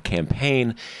part of her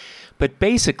campaign. But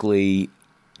basically,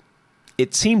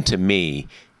 it seemed to me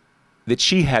that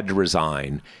she had to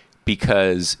resign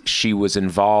because she was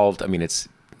involved. I mean, it's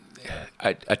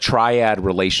a triad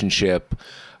relationship,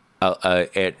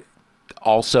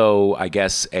 also, I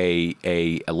guess,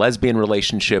 a lesbian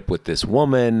relationship with this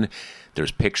woman.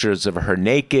 There's pictures of her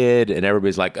naked, and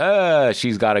everybody's like,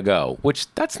 she's got to go,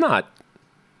 which that's not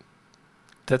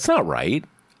right.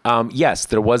 Yes,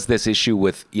 there was this issue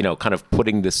with, kind of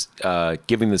putting this,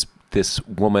 giving this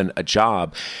woman a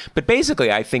job. But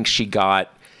basically, I think she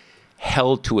got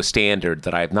held to a standard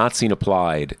that I have not seen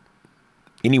applied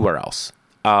anywhere else.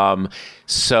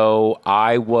 So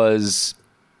I was,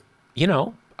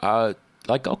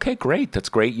 like, okay, great. That's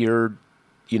great. You're,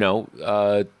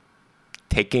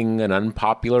 taking an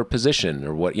unpopular position,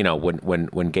 or what,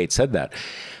 when Gaetz said that.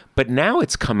 But now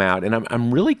it's come out, and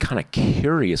I'm really kind of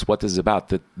curious what this is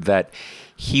about. That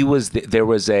there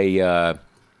was a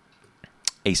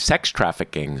sex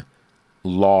trafficking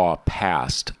law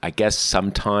passed, I guess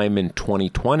sometime in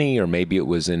 2020, or maybe it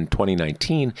was in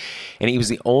 2019, and he was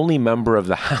the only member of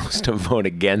the House to vote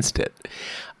against it.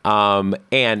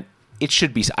 And it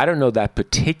should be, I don't know that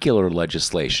particular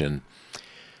legislation,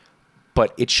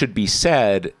 but it should be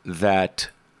said that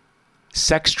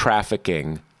sex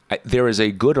trafficking, there is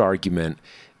a good argument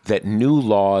that new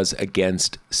laws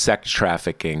against sex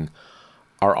trafficking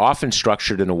are often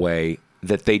structured in a way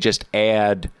that they just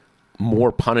add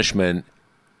more punishment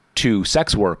to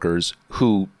sex workers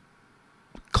who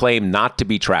claim not to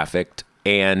be trafficked,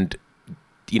 and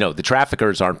the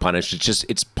traffickers aren't punished.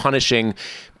 It's punishing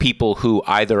people who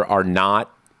either are not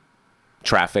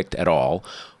trafficked at all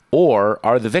or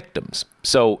are the victims.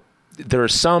 So there are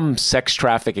some sex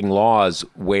trafficking laws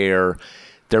where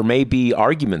there may be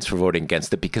arguments for voting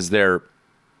against it because they're,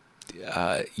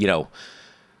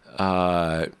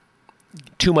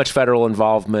 too much federal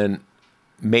involvement,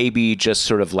 maybe just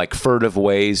sort of like furtive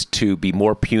ways to be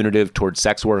more punitive towards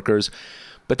sex workers.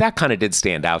 But that kind of did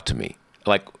stand out to me,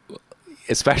 like,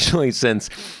 especially since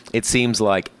it seems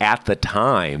like at the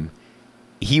time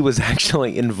he was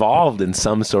actually involved in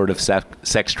some sort of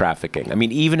sex trafficking. I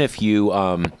mean, even if you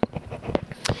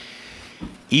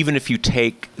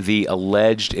take the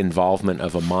alleged involvement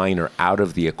of a minor out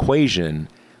of the equation,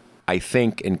 I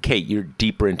think, and Kate, you're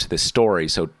deeper into this story,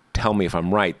 so tell me if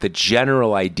I'm right, the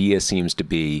general idea seems to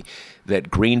be that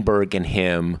Greenberg and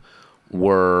him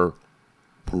were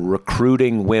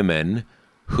recruiting women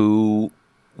who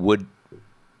would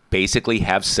basically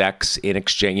have sex in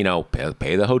exchange,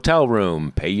 pay the hotel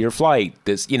room, pay your flight,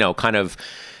 this, kind of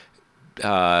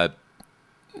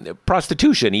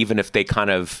prostitution, even if they kind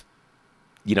of,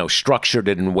 structured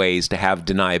it in ways to have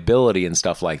deniability and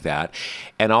stuff like that.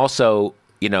 And also,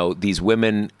 these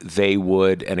women, they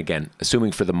would, and again,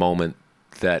 assuming for the moment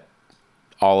that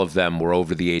all of them were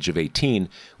over the age of 18,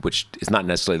 which is not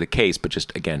necessarily the case, but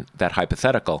just, again, that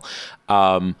hypothetical.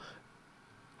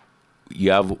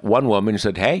 You have one woman who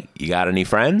said, hey, you got any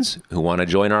friends who want to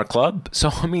join our club? So,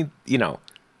 I mean,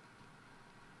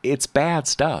 it's bad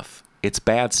stuff. It's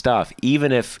bad stuff.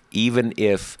 Even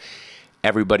if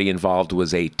everybody involved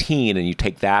was 18 and you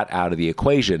take that out of the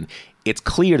equation, it's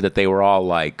clear that they were all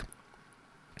like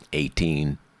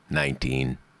 18,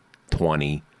 19,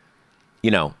 20,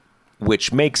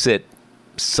 which makes it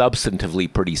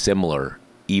substantively pretty similar,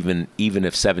 even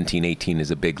if 17, 18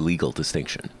 is a big legal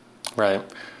distinction. Right.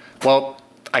 Well,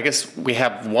 I guess we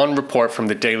have one report from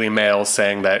the Daily Mail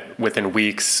saying that within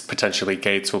weeks, potentially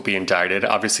Gaetz will be indicted.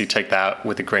 Obviously, take that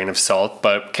with a grain of salt.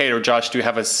 But Kate or Josh, do you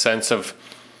have a sense of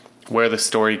where the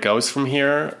story goes from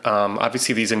here?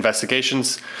 Obviously, these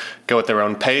investigations go at their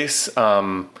own pace.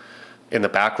 In the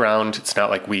background, it's not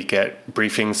like we get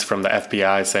briefings from the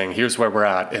FBI saying, here's where we're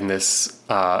at in this,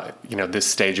 this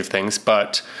stage of things.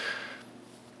 But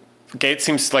Gaetz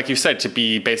seems, like you said, to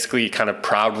be basically kind of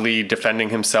proudly defending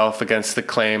himself against the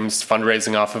claims,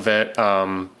 fundraising off of it.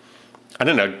 I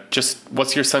don't know, just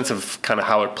what's your sense of kind of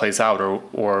how it plays out,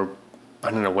 or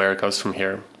I don't know where it goes from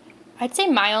here? I'd say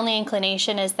my only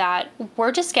inclination is that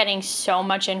we're just getting so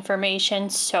much information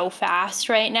so fast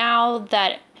right now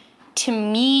that, to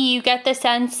me, you get the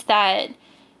sense that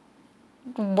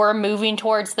we're moving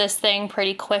towards this thing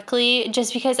pretty quickly,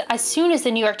 just because as soon as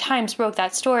the New York Times broke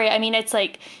that story, I mean, it's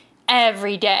like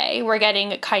every day we're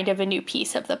getting kind of a new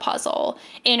piece of the puzzle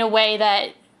in a way that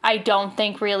I don't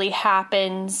think really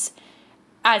happens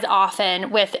as often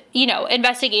with,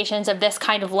 investigations of this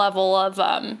kind of level of,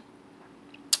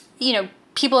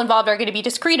 people involved are going to be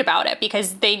discreet about it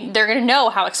because they're going to know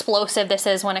how explosive this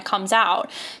is when it comes out.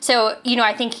 So,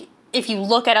 I think if you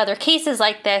look at other cases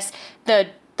like this, the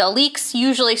leaks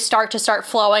usually start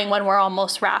flowing when we're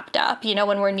almost wrapped up,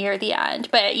 when we're near the end.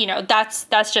 But,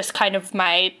 that's just kind of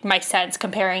my sense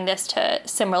comparing this to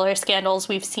similar scandals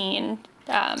we've seen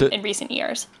in recent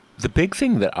years. The big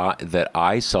thing that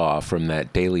I saw from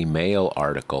that Daily Mail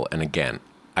article, and again,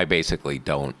 I basically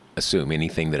don't assume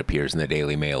anything that appears in the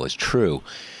Daily Mail is true,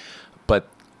 but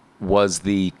was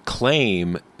the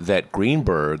claim that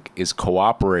Greenberg is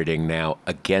cooperating now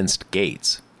against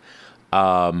Gaetz.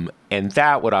 And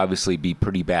that would obviously be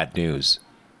pretty bad news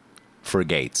for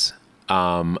Gaetz.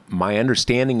 My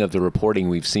understanding of the reporting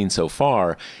we've seen so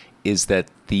far is that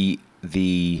the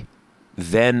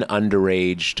then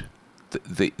underaged,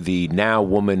 the now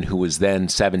woman who was then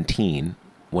 17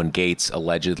 when Gaetz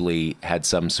allegedly had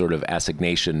some sort of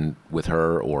assignation with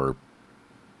her or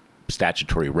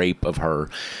statutory rape of her,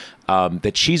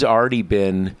 that she's already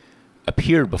been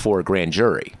appeared before a grand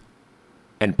jury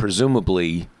and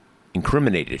presumably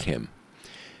incriminated him.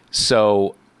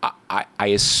 So I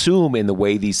assume in the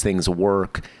way these things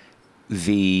work,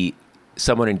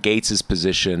 someone in Gaetz's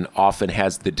position often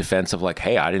has the defense of like,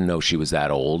 hey, I didn't know she was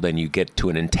that old, and you get to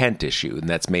an intent issue, and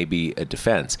that's maybe a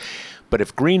defense. But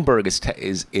if Greenberg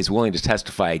is willing to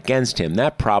testify against him,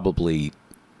 that's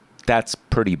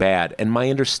pretty bad. And my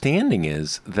understanding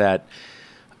is that,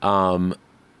 I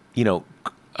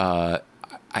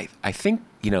think,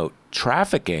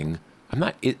 trafficking. I'm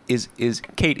not.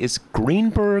 Kate, is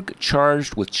Greenberg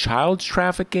charged with child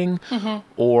trafficking,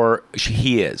 or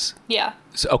he is? Yeah.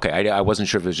 So, okay, I wasn't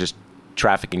sure if it was just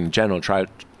trafficking in general,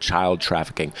 child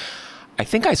trafficking. I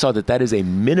think I saw that is a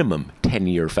minimum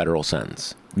 10-year federal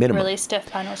sentence. Minimum. Really stiff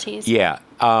penalties. Yeah.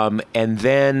 And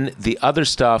then the other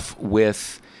stuff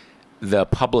with the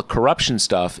public corruption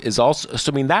stuff is also,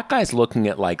 so I mean, that guy's looking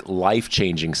at like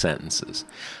life-changing sentences.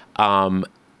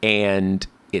 And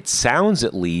it sounds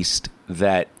at least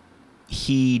that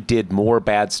he did more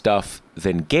bad stuff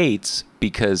than Gaetz,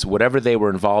 because whatever they were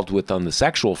involved with on the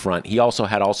sexual front, he also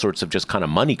had all sorts of just kind of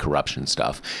money corruption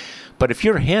stuff. But if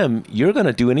you're him, you're going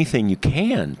to do anything you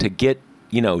can to get,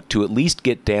 to at least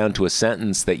get down to a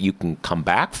sentence that you can come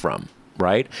back from,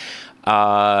 right?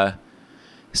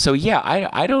 So yeah,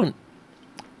 I don't.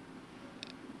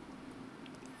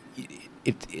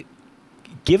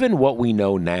 Given what we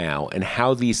know now and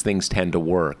how these things tend to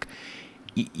work,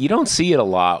 you don't see it a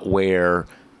lot where,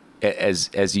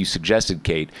 as you suggested,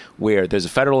 Kate, where there's a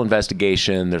federal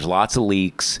investigation, there's lots of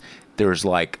leaks, there's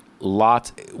like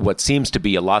what seems to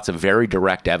be lots of very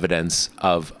direct evidence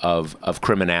of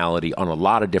criminality on a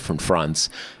lot of different fronts,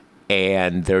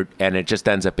 and it just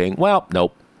ends up being, well,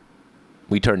 nope,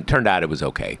 we turned out it was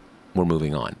okay, we're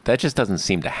moving on. That just doesn't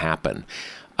seem to happen.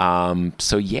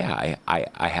 So yeah,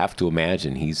 I have to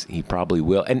imagine he probably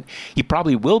will, and he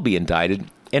probably will be indicted.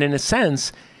 And in a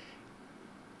sense,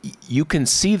 you can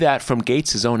see that from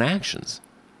Gaetz's own actions.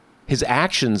 His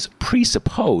actions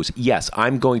presuppose, yes,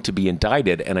 I'm going to be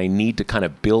indicted, and I need to kind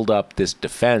of build up this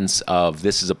defense of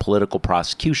this is a political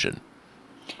prosecution.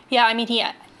 Yeah, I mean,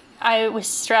 I was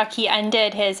struck he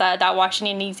ended his that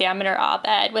Washington Examiner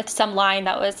op-ed with some line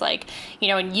that was like,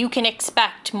 and you can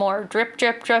expect more drip,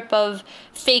 drip, drip of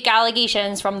fake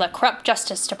allegations from the corrupt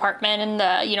Justice Department and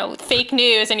the, fake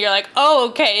news. And you're like, oh,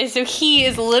 okay, so he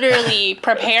is literally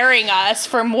preparing us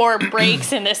for more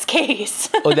breaks in this case.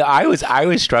 I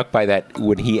was struck by that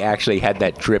when he actually had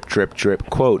that drip, drip, drip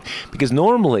quote, because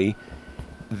normally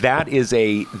that is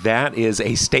a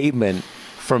statement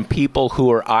from people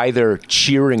who are either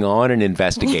cheering on an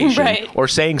investigation right, or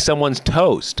saying someone's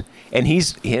toast. And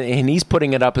he's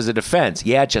putting it up as a defense.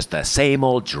 Yeah, just the same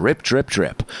old drip, drip,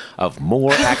 drip of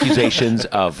more accusations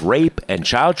of rape and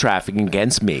child trafficking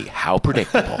against me. How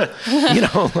predictable.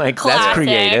 Classic, that's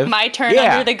creative. My turn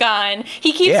under the gun.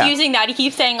 He keeps using that. He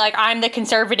keeps saying, like, I'm the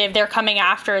conservative they're coming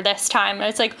after this time. And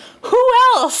it's like, who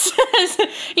else?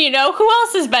 Who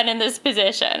else has been in this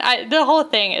position? The whole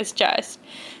thing is just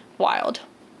wild.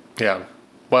 Yeah.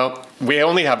 Well, we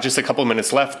only have just a couple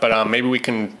minutes left, but maybe we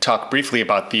can talk briefly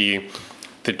about the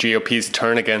GOP's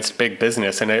turn against big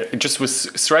business. And it just was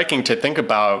striking to think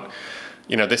about,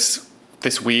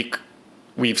 this week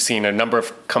we've seen a number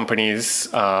of companies,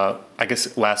 I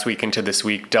guess last week into this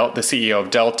week, the CEO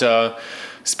of Delta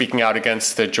speaking out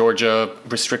against the Georgia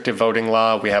restrictive voting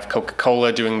law. We have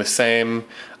Coca-Cola doing the same.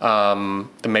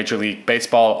 The Major League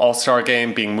Baseball All-Star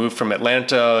Game being moved from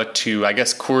Atlanta to, I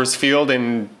guess, Coors Field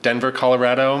in Denver,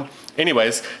 Colorado.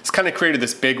 Anyways, it's kind of created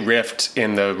this big rift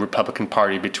in the Republican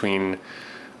Party between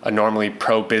a normally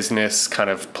pro-business kind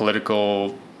of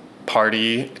political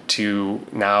party to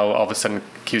now all of a sudden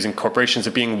accusing corporations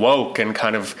of being woke and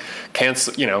kind of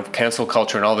cancel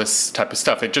culture and all this type of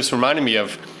stuff. It just reminded me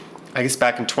of, I guess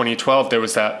back in 2012, there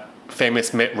was that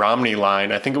famous Mitt Romney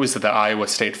line. I think it was at the Iowa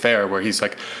State Fair where he's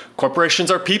like,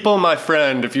 "Corporations are people, my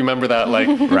friend." If you remember that, like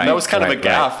Right, that was kind of a right.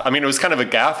 gaffe. I mean, it was kind of a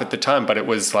gaffe at the time, but it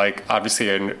was like obviously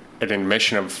an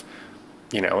admission of,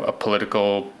 a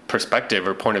political perspective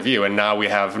or point of view. And now we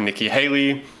have Nikki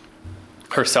Haley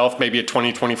herself, maybe a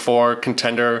 2024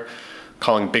 contender,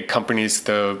 calling big companies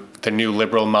the new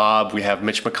liberal mob. We have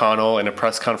Mitch McConnell in a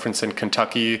press conference in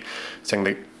Kentucky saying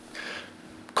that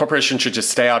corporations should just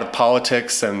stay out of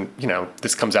politics. And,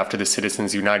 this comes after the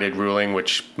Citizens United ruling,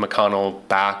 which McConnell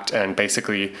backed. And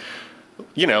basically,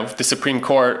 the Supreme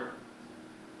Court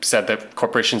said that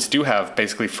corporations do have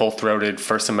basically full-throated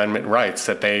First Amendment rights,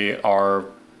 that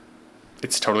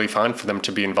it's totally fine for them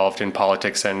to be involved in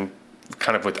politics and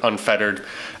kind of with unfettered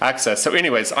access. So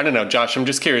anyways, I don't know, Josh, I'm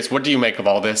just curious, what do you make of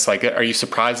all this? Like, are you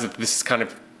surprised that this has kind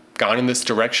of gone in this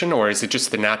direction, or is it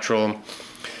just the natural,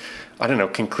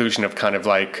 conclusion of kind of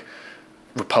like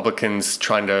Republicans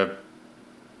trying to,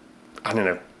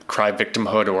 cry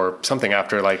victimhood or something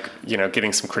after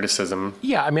getting some criticism?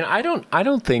 Yeah, I mean, I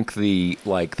don't think the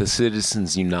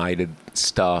Citizens United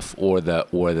stuff or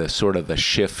the sort of the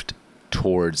shift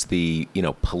towards the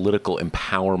political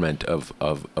empowerment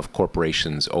of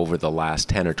corporations over the last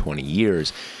 10 or 20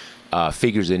 years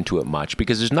figures into it much,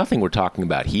 because there's nothing we're talking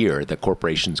about here that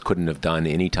corporations couldn't have done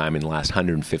any time in the last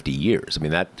 150 years. I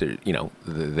mean, that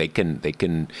they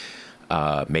can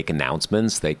make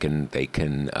announcements, they can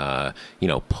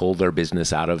pull their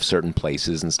business out of certain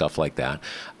places and stuff like that.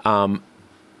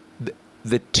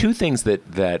 The two things that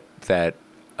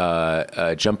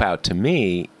jump out to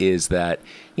me is that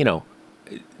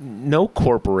no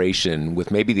corporation,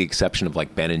 with maybe the exception of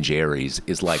like Ben and Jerry's,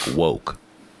 is like woke,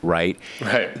 right?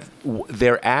 Right.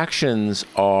 Their actions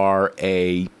are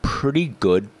a pretty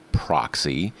good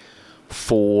proxy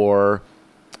for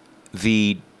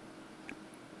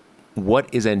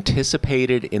what is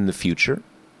anticipated in the future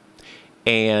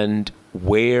and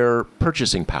where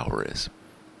purchasing power is.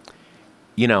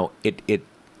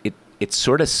 It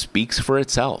sort of speaks for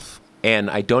itself. And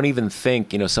I don't even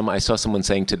think, I saw someone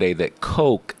saying today that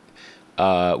Coke,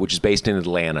 which is based in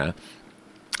Atlanta,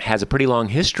 has a pretty long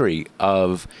history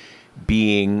of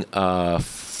being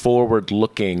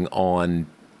forward-looking on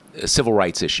civil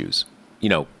rights issues,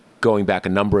 going back a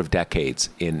number of decades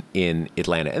in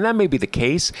Atlanta. And that may be the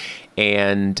case.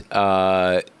 And,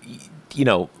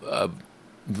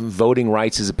 voting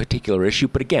rights is a particular issue.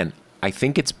 But again, I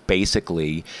think it's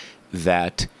basically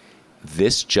that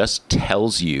this just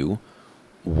tells you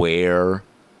where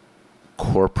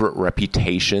corporate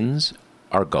reputations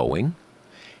are going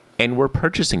and where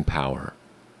purchasing power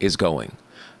is going.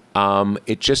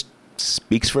 It just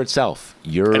speaks for itself.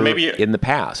 You're in the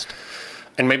past.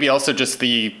 And maybe also just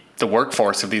the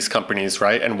workforce of these companies,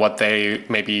 right? And what they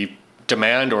maybe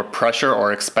demand or pressure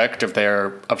or expect of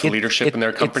leadership in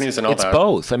their companies and all that. It's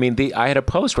both. I mean, I had a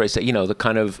post where I said, the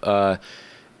kind of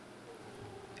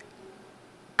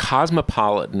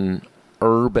cosmopolitan,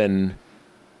 urban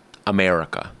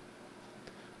America,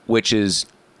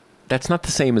 that's not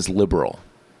the same as liberal.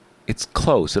 It's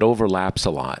close. It overlaps a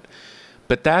lot.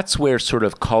 But that's where sort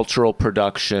of cultural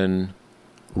production,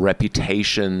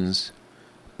 reputations,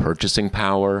 purchasing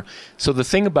power. So the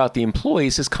thing about the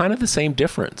employees is kind of the same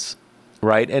difference,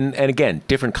 right? And again,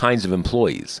 different kinds of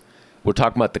employees. We're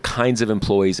talking about the kinds of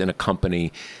employees in a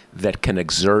company that can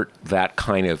exert that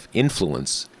kind of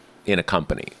influence in a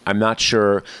company. I'm not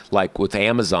sure, like with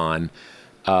Amazon,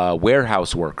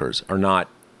 warehouse workers are not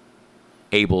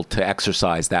able to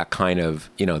exercise that kind of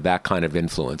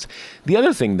influence. The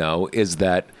other thing, though, is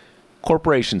that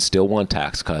corporations still want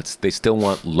tax cuts. They still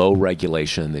want low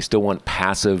regulation. They still want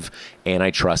passive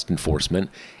antitrust enforcement.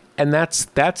 And that's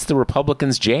the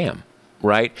Republicans' jam,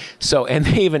 right? So, and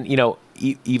they even,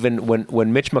 even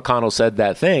when Mitch McConnell said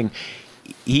that thing,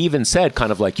 he even said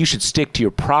kind of like, you should stick to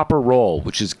your proper role,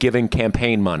 which is giving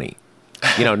campaign money,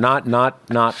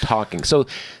 not talking. So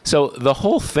the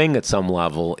whole thing at some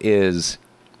level is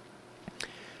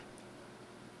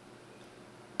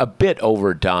a bit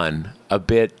overdone, a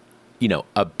bit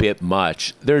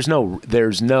much. There's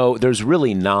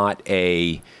really not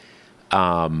a,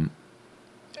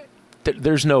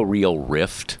 there's no real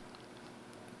rift.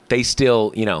 They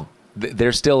still,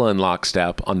 they're still in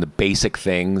lockstep on the basic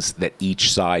things that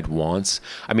each side wants.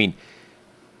 I mean,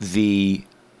 the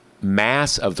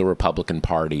mass of the Republican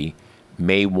Party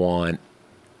may want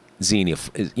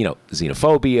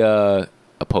xenophobia,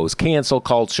 oppose cancel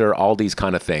culture, all these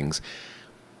kind of things.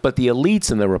 But the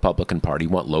elites in the Republican Party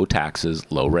want low taxes,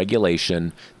 low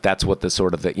regulation. That's what the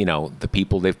sort of the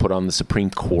people they've put on the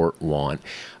Supreme Court want.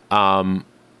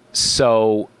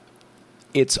 So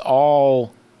it's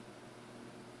all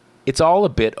it's all a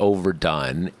bit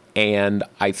overdone. And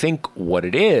I think what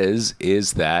it is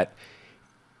that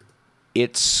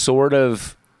it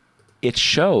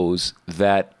shows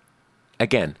that,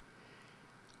 again,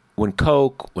 when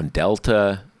Coke, when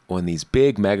Delta, when these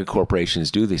big mega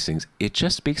corporations do these things, it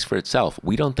just speaks for itself.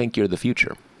 We don't think you're the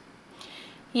future.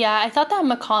 Yeah, I thought that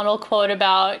McConnell quote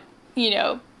about,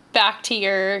 back to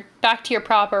your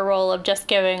proper role of just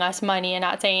giving us money and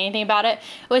not saying anything about it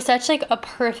was such like a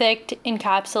perfect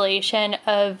encapsulation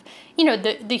of,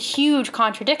 the huge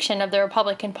contradiction of the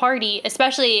Republican Party,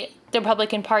 especially the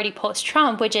Republican Party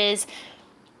post-Trump, which is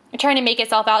trying to make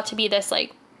itself out to be this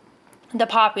like the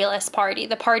populist party,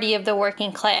 the party of the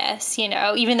working class,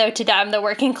 even though to them the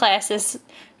working class is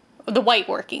the white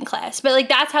working class. But like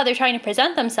that's how they're trying to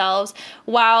present themselves,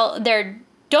 while their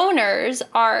donors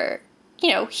are,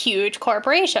 huge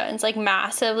corporations, like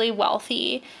massively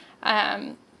wealthy,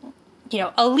 elites,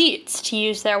 to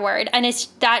use their word. And it's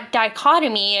that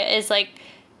dichotomy is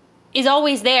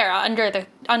always there under the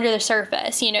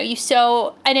surface,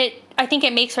 I think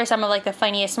it makes for some of like the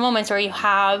funniest moments where you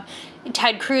have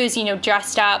Ted Cruz,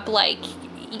 dressed up like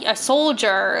a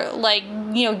soldier, like,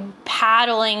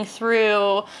 paddling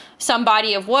through some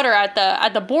body of water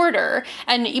at the border,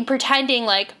 and you pretending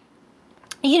like,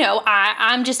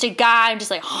 I'm just a guy, I'm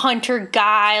just like a hunter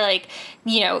guy, like,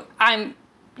 I'm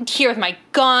here with my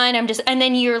gun, and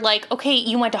then you're like, okay,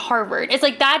 you went to Harvard. It's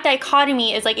like that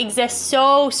dichotomy is like exists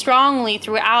so strongly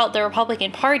throughout the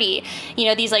Republican Party,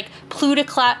 these like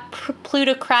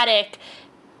plutocratic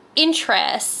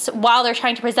interests while they're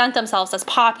trying to present themselves as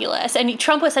populists. And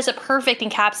Trump was such a perfect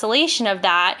encapsulation of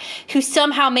that, who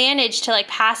somehow managed to like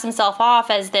pass himself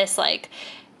off as this like,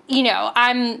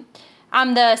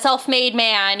 I'm the self-made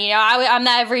man, I'm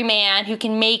the everyman who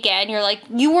can make it. And you're like,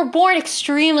 you were born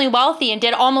extremely wealthy and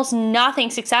did almost nothing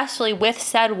successfully with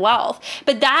said wealth.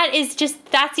 But that's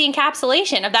the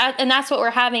encapsulation of that. And that's what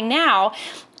we're having now.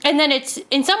 And then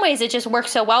in some ways, it just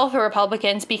works so well for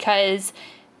Republicans because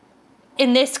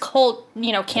in this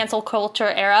cancel culture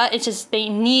era, it's just they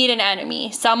need an enemy.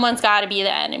 Someone's got to be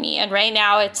the enemy. And right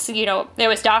now it's, it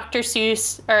was Dr.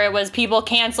 Seuss, or it was people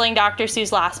canceling Dr.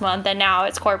 Seuss last month, and now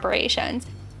it's corporations.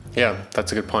 Yeah,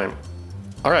 that's a good point.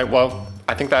 All right, well,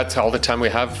 I think that's all the time we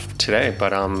have today,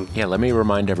 but let me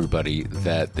remind everybody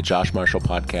that the Josh Marshall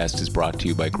podcast is brought to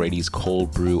you by Grady's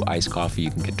Cold Brew Iced Coffee.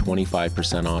 You can get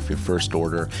 25% off your first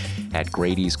order at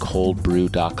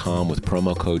Grady'sColdBrew.com with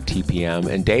promo code TPM.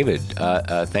 And David,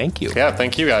 thank you. Yeah,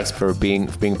 thank you guys for being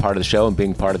part of the show and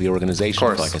being part of the organization.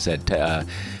 Of course. Like I said,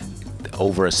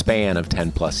 over a span of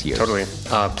 10 plus years. Totally.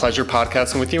 Pleasure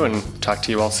podcasting with you, and talk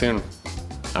to you all soon.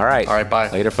 All right. Bye.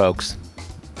 Later, folks.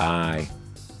 Bye.